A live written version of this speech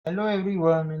Hello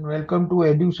everyone and welcome to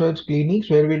Edusurg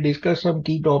Clinics where we discuss some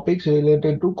key topics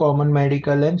related to common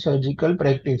medical and surgical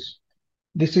practice.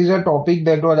 This is a topic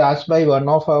that was asked by one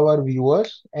of our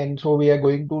viewers and so we are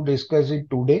going to discuss it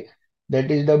today. That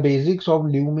is the basics of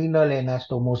luminal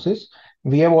anastomosis.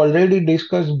 We have already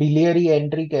discussed biliary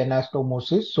enteric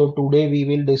anastomosis. So today we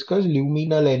will discuss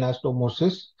luminal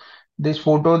anastomosis. This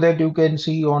photo that you can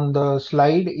see on the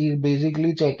slide is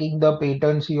basically checking the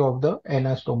patency of the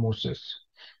anastomosis.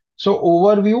 So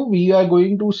overview, we are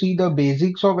going to see the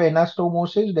basics of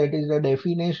anastomosis, that is the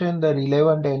definition, the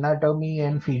relevant anatomy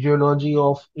and physiology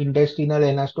of intestinal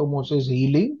anastomosis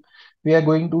healing. We are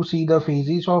going to see the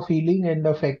phases of healing and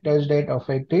the factors that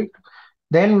affect it.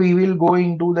 Then we will go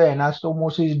into the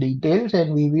anastomosis details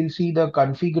and we will see the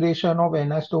configuration of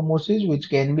anastomosis, which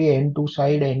can be end to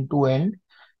side, end to end.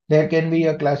 There can be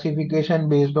a classification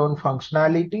based on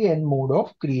functionality and mode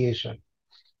of creation.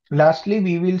 Lastly,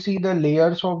 we will see the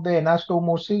layers of the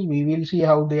anastomosis. We will see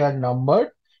how they are numbered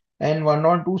and one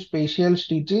or two special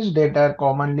stitches that are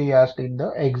commonly asked in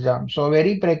the exam. So,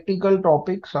 very practical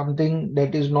topic, something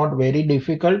that is not very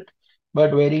difficult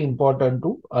but very important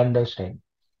to understand.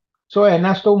 So,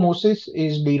 anastomosis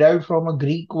is derived from a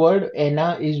Greek word.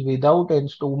 Ana is without and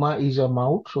stoma is a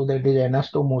mouth. So, that is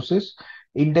anastomosis.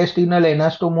 Intestinal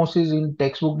anastomosis in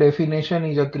textbook definition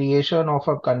is a creation of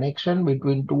a connection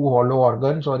between two hollow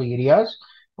organs or areas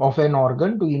of an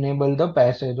organ to enable the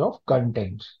passage of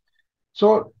contents.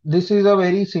 So this is a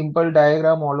very simple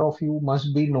diagram all of you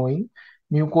must be knowing.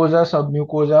 Mucosa,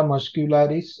 submucosa,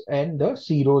 muscularis and the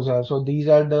serosa. So these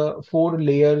are the four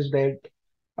layers that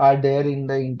are there in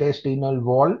the intestinal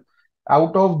wall.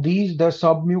 Out of these, the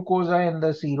submucosa and the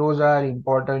serosa are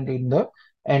important in the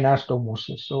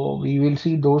anastomosis. So we will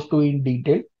see those two in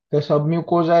detail. The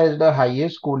submucosa has the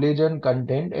highest collagen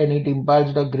content and it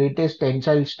imparts the greatest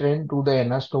tensile strength to the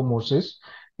anastomosis.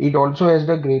 It also has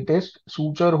the greatest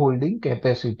suture holding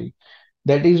capacity.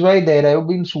 That is why there have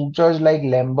been sutures like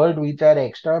Lembert, which are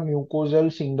extra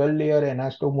mucosal single layer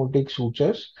anastomotic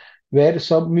sutures, where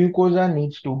submucosa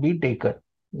needs to be taken,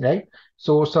 right?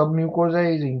 So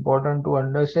submucosa is important to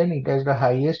understand. It has the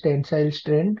highest tensile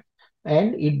strength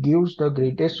and it gives the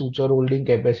greatest suture holding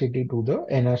capacity to the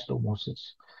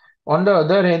anastomosis. On the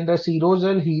other hand, the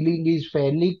serosal healing is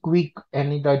fairly quick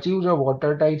and it achieves a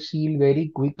watertight seal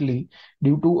very quickly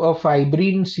due to a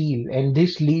fibrin seal, and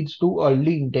this leads to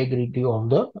early integrity of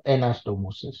the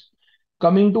anastomosis.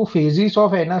 Coming to phases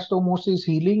of anastomosis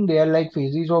healing, they are like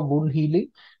phases of wound healing.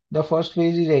 The first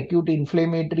phase is acute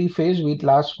inflammatory phase, which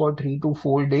lasts for 3 to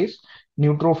 4 days.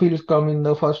 Neutrophils come in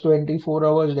the first 24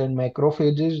 hours, then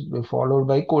macrophages, followed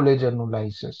by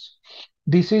collagenolysis.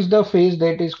 This is the phase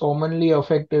that is commonly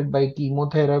affected by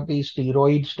chemotherapy,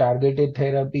 steroids, targeted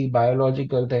therapy,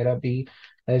 biological therapy,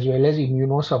 as well as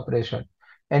immunosuppression.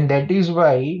 And that is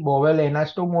why bowel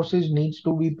anastomosis needs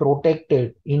to be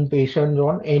protected in patients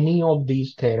on any of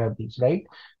these therapies, right?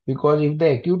 Because if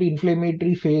the acute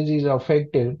inflammatory phase is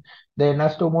affected, the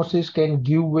anastomosis can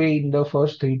give way in the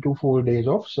first 3 to 4 days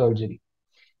of surgery.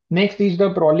 Next is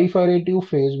the proliferative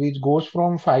phase, which goes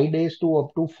from 5 days to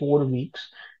up to 4 weeks.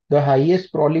 The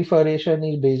highest proliferation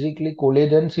is basically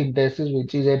collagen synthesis,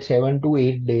 which is at 7 to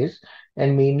 8 days,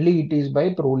 and mainly it is by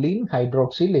proline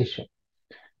hydroxylation.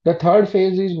 The third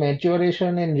phase is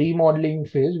maturation and remodeling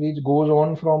phase, which goes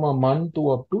on from a month to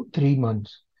up to 3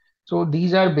 months. So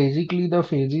these are basically the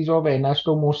phases of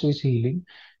anastomosis healing.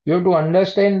 You have to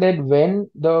understand that when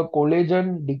the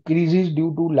collagen decreases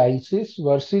due to lysis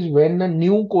versus when the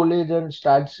new collagen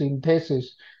starts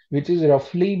synthesis, which is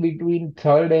roughly between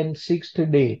third and sixth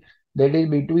day, that is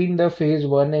between the phase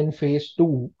 1 and phase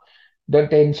 2, the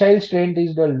tensile strength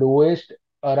is the lowest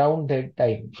around that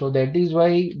time. So that is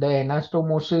why the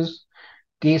anastomosis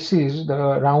cases,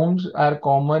 the rounds are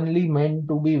commonly meant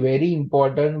to be very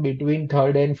important between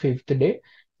third and fifth day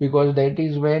because that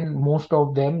is when most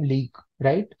of them leak,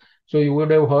 right? So you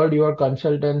would have heard your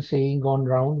consultant saying on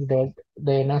rounds that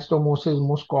the anastomosis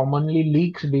most commonly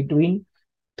leaks between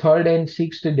third and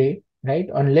sixth day, right?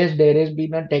 Unless there has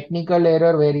been a technical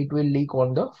error where it will leak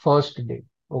on the first day.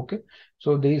 Okay.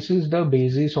 So this is the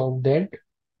basis of that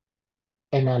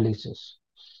analysis.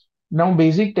 Now,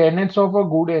 basic tenets of a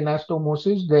good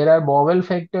anastomosis, there are bowel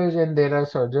factors and there are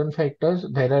surgeon factors.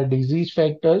 There are disease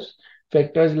factors,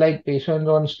 factors like patients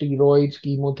on steroids,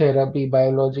 chemotherapy,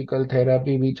 biological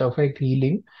therapy, which affect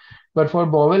healing. But for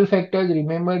bowel factors,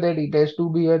 remember that it has to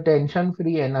be a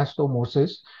tension-free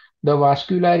anastomosis. The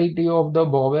vascularity of the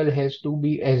bowel has to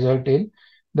be ascertained.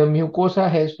 The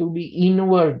mucosa has to be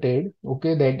inverted.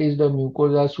 Okay, that is the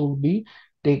mucosa should be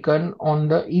taken on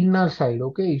the inner side.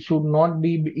 Okay, it should not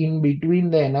be in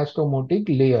between the anastomotic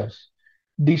layers.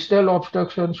 Distal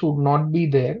obstruction should not be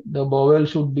there. The bowel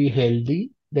should be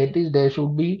healthy. That is, there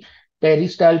should be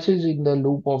peristalsis in the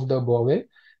loop of the bowel.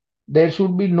 There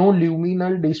should be no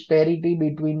luminal disparity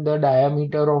between the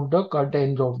diameter of the cut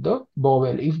ends of the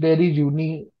bowel. If there is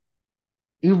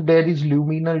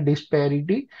luminal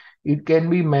disparity, it can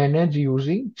be managed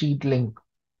using cheat link.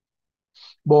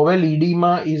 Bowel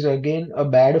edema is again a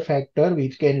bad factor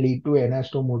which can lead to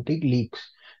anastomotic leaks.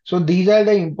 So these are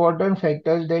the important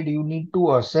factors that you need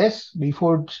to assess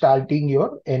before starting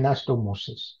your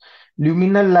anastomosis.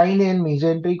 Luminal line and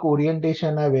mesenteric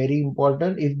orientation are very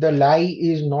important. If the lie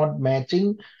is not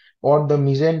matching or the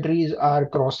mesenteries are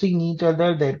crossing each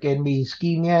other, there can be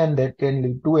ischemia and that can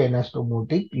lead to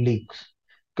anastomotic leaks.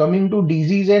 Coming to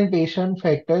disease and patient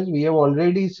factors, we have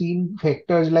already seen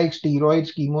factors like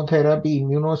steroids, chemotherapy,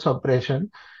 immunosuppression.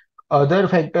 Other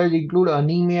factors include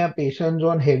anemia, patients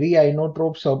on heavy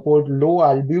inotrope support, low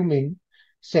albumin,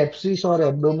 sepsis or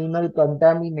abdominal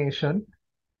contamination,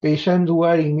 patients who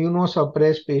are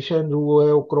immunosuppressed, patients who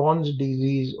have Crohn's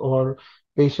disease, or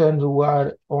patients who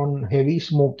are on heavy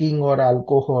smoking or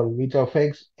alcohol, which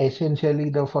affects essentially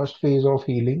the first phase of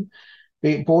healing,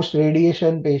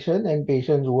 post-radiation patients and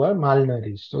patients who are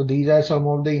malnourished. So these are some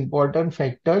of the important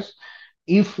factors.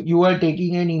 If you are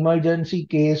taking an emergency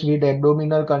case with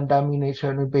abdominal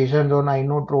contamination, with patients on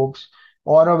inotropes,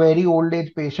 or a very old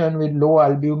age patient with low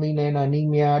albumin and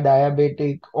anemia,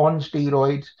 diabetic, on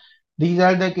steroids, these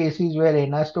are the cases where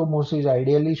anastomosis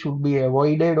ideally should be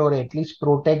avoided or at least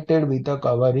protected with a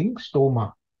covering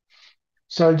stoma.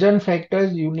 Surgeon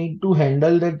factors, you need to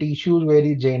handle the tissues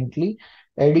very gently.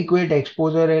 Adequate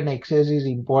exposure and access is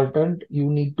important. You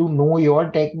need to know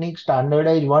your technique,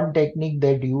 standardize one technique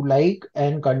that you like,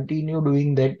 and continue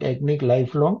doing that technique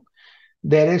lifelong.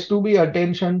 There has to be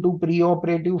attention to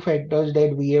preoperative factors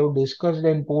that we have discussed,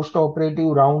 and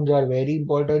postoperative rounds are very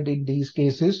important in these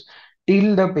cases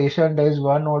till the patient has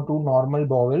one or two normal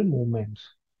bowel movements.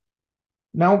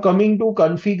 Now coming to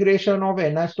configuration of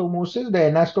anastomosis, the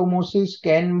anastomosis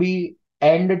can be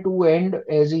end to end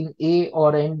as in A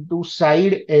or end to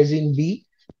side as in B,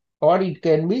 or it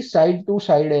can be side to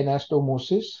side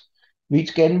anastomosis,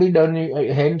 which can be done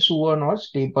in hand sewn or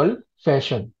staple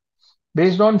fashion.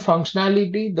 Based on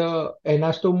functionality, the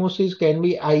anastomosis can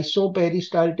be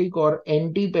isoperistaltic or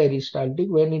antiperistaltic.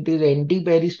 When it is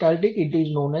antiperistaltic, it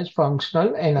is known as functional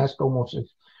anastomosis.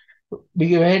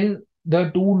 When the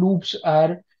two loops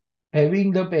are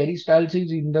having the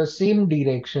peristalsis in the same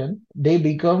direction, they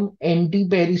become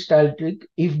anti-peristaltic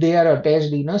if they are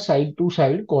attached in a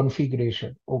side-to-side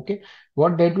configuration. Okay,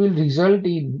 what that will result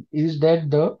in is that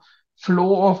the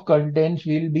flow of contents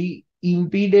will be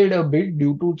impeded a bit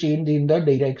due to change in the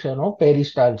direction of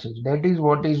peristalsis. That is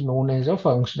what is known as a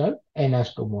functional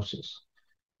anastomosis.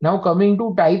 Now coming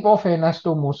to type of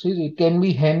anastomosis, it can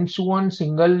be hand-sewn,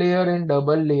 single layer and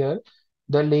double layer.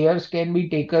 The layers can be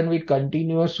taken with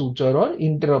continuous suture or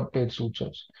interrupted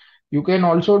sutures. You can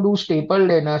also do stapled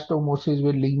anastomosis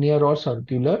with linear or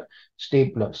circular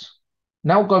staplers.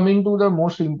 Now coming to the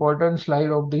most important slide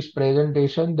of this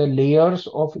presentation, the layers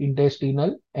of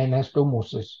intestinal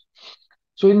anastomosis.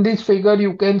 So in this figure,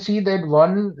 you can see that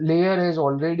one layer has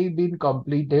already been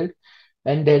completed,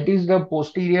 and that is the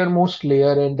posterior most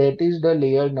layer, and that is the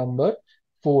layer number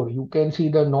 4. You can see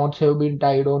the knots have been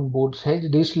tied on both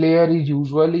sides. This layer is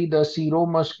usually the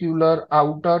seromuscular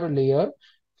outer layer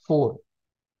 4.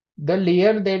 The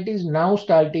layer that is now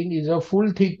starting is a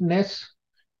full thickness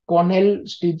Connell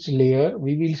stitch layer.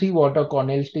 We will see what a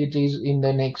Connell stitch is in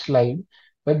the next slide.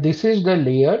 But this is the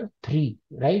layer 3,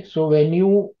 right? So when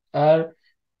you are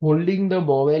holding the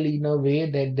bowel in a way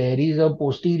that there is a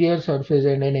posterior surface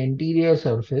and an anterior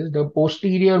surface, the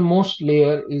posterior most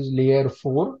layer is layer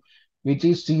 4, which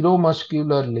is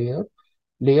seromuscular layer.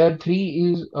 Layer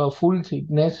 3 is a full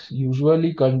thickness,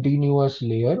 usually continuous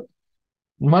layer.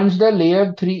 Once the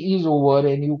layer 3 is over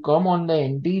and you come on the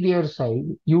anterior side,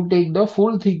 you take the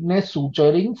full thickness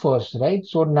suturing first, right?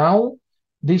 So now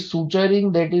this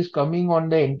suturing that is coming on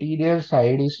the anterior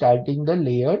side is starting the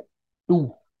layer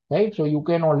 2, right? So you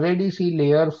can already see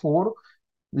layer 4,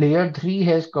 layer 3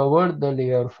 has covered the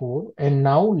layer 4, and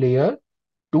now layer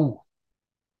 2.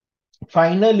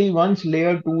 Finally, once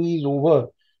layer 2 is over,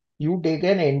 you take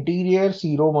an anterior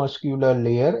seromuscular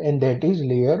layer, and that is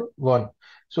layer 1.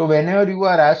 So whenever you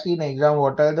are asked in exam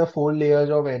what are the 4 layers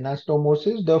of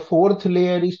anastomosis, the fourth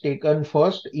layer is taken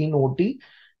first in OT,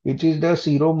 which is the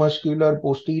seromuscular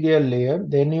posterior layer.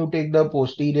 Then you take the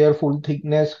posterior full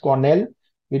thickness Connell,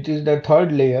 which is the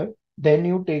third layer. Then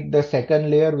you take the second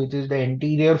layer, which is the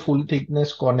anterior full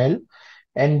thickness Connell.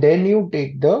 And then you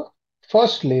take the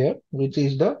first layer, which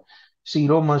is the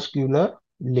seromuscular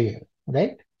layer.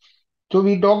 right? So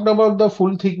we talked about the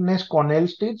full thickness Connell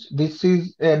stitch. This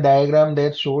is a diagram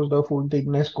that shows the full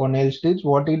thickness Connell stitch.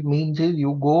 What it means is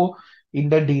you go in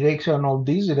the direction of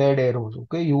these red arrows.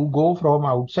 Okay, you go from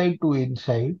outside to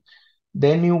inside,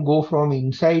 then you go from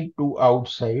inside to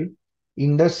outside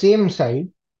in the same side,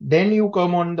 then you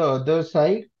come on the other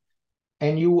side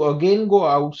and you again go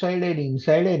outside and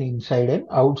inside and inside and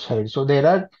outside. So there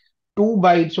are two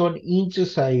bites on each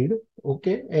side,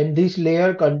 okay? And this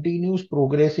layer continues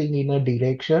progressing in a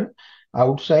direction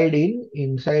outside in,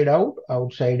 inside out,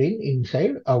 outside in,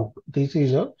 inside out. This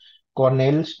is a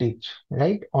Connell stitch,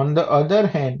 right? On the other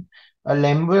hand, a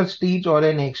Lembert stitch or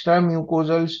an extra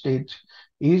mucosal stitch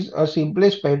is a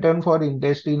simplest pattern for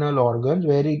intestinal organs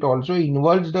where it also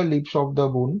involves the lips of the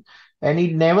wound and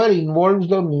it never involves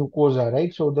the mucosa,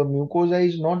 right? So the mucosa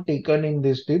is not taken in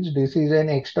this stitch. This is an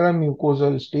extra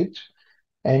mucosal stitch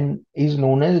and is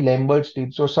known as Lembert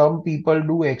stitch. So some people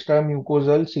do extra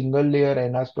mucosal single layer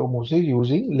anastomosis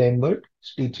using Lembert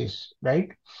stitches, right?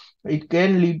 It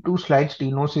can lead to slight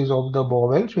stenosis of the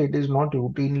bowel, so it is not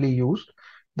routinely used.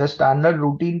 The standard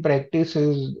routine practice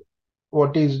is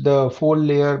what is the four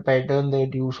layer pattern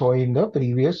that you saw in the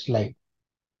previous slide.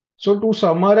 So to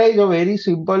summarize a very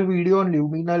simple video on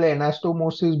luminal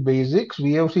anastomosis basics,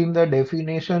 we have seen the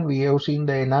definition, we have seen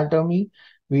the anatomy,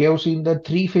 we have seen the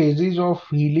three phases of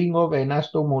healing of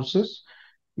anastomosis,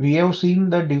 we have seen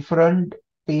the different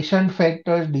patient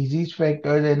factors, disease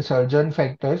factors, and surgeon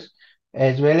factors,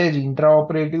 as well as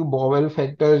intraoperative bowel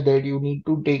factors that you need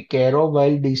to take care of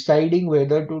while deciding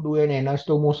whether to do an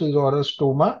anastomosis or a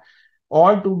stoma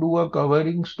or to do a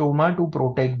covering stoma to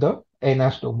protect the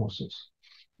anastomosis.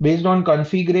 Based on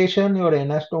configuration, your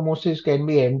anastomosis can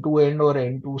be end-to-end or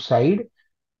end-to side.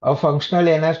 A functional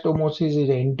anastomosis is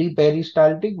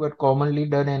anti-peristaltic, but commonly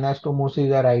done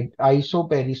anastomosis are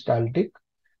isoperistaltic.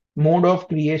 Mode of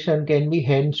creation can be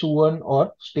hand-sewn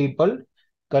or stapled,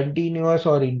 continuous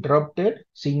or interrupted,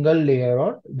 single layer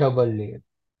or double layer.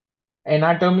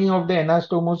 Anatomy of the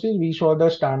anastomosis, we saw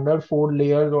the standard four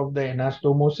layers of the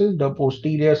anastomosis, the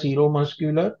posterior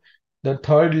seromuscular, the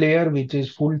third layer which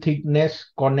is full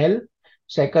thickness Connell,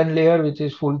 second layer which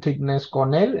is full thickness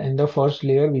Connell, and the first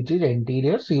layer which is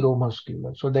anterior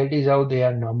seromuscular. So that is how they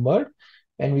are numbered.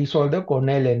 And we saw the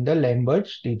Connell and the Lambert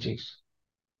stitches.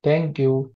 Thank you.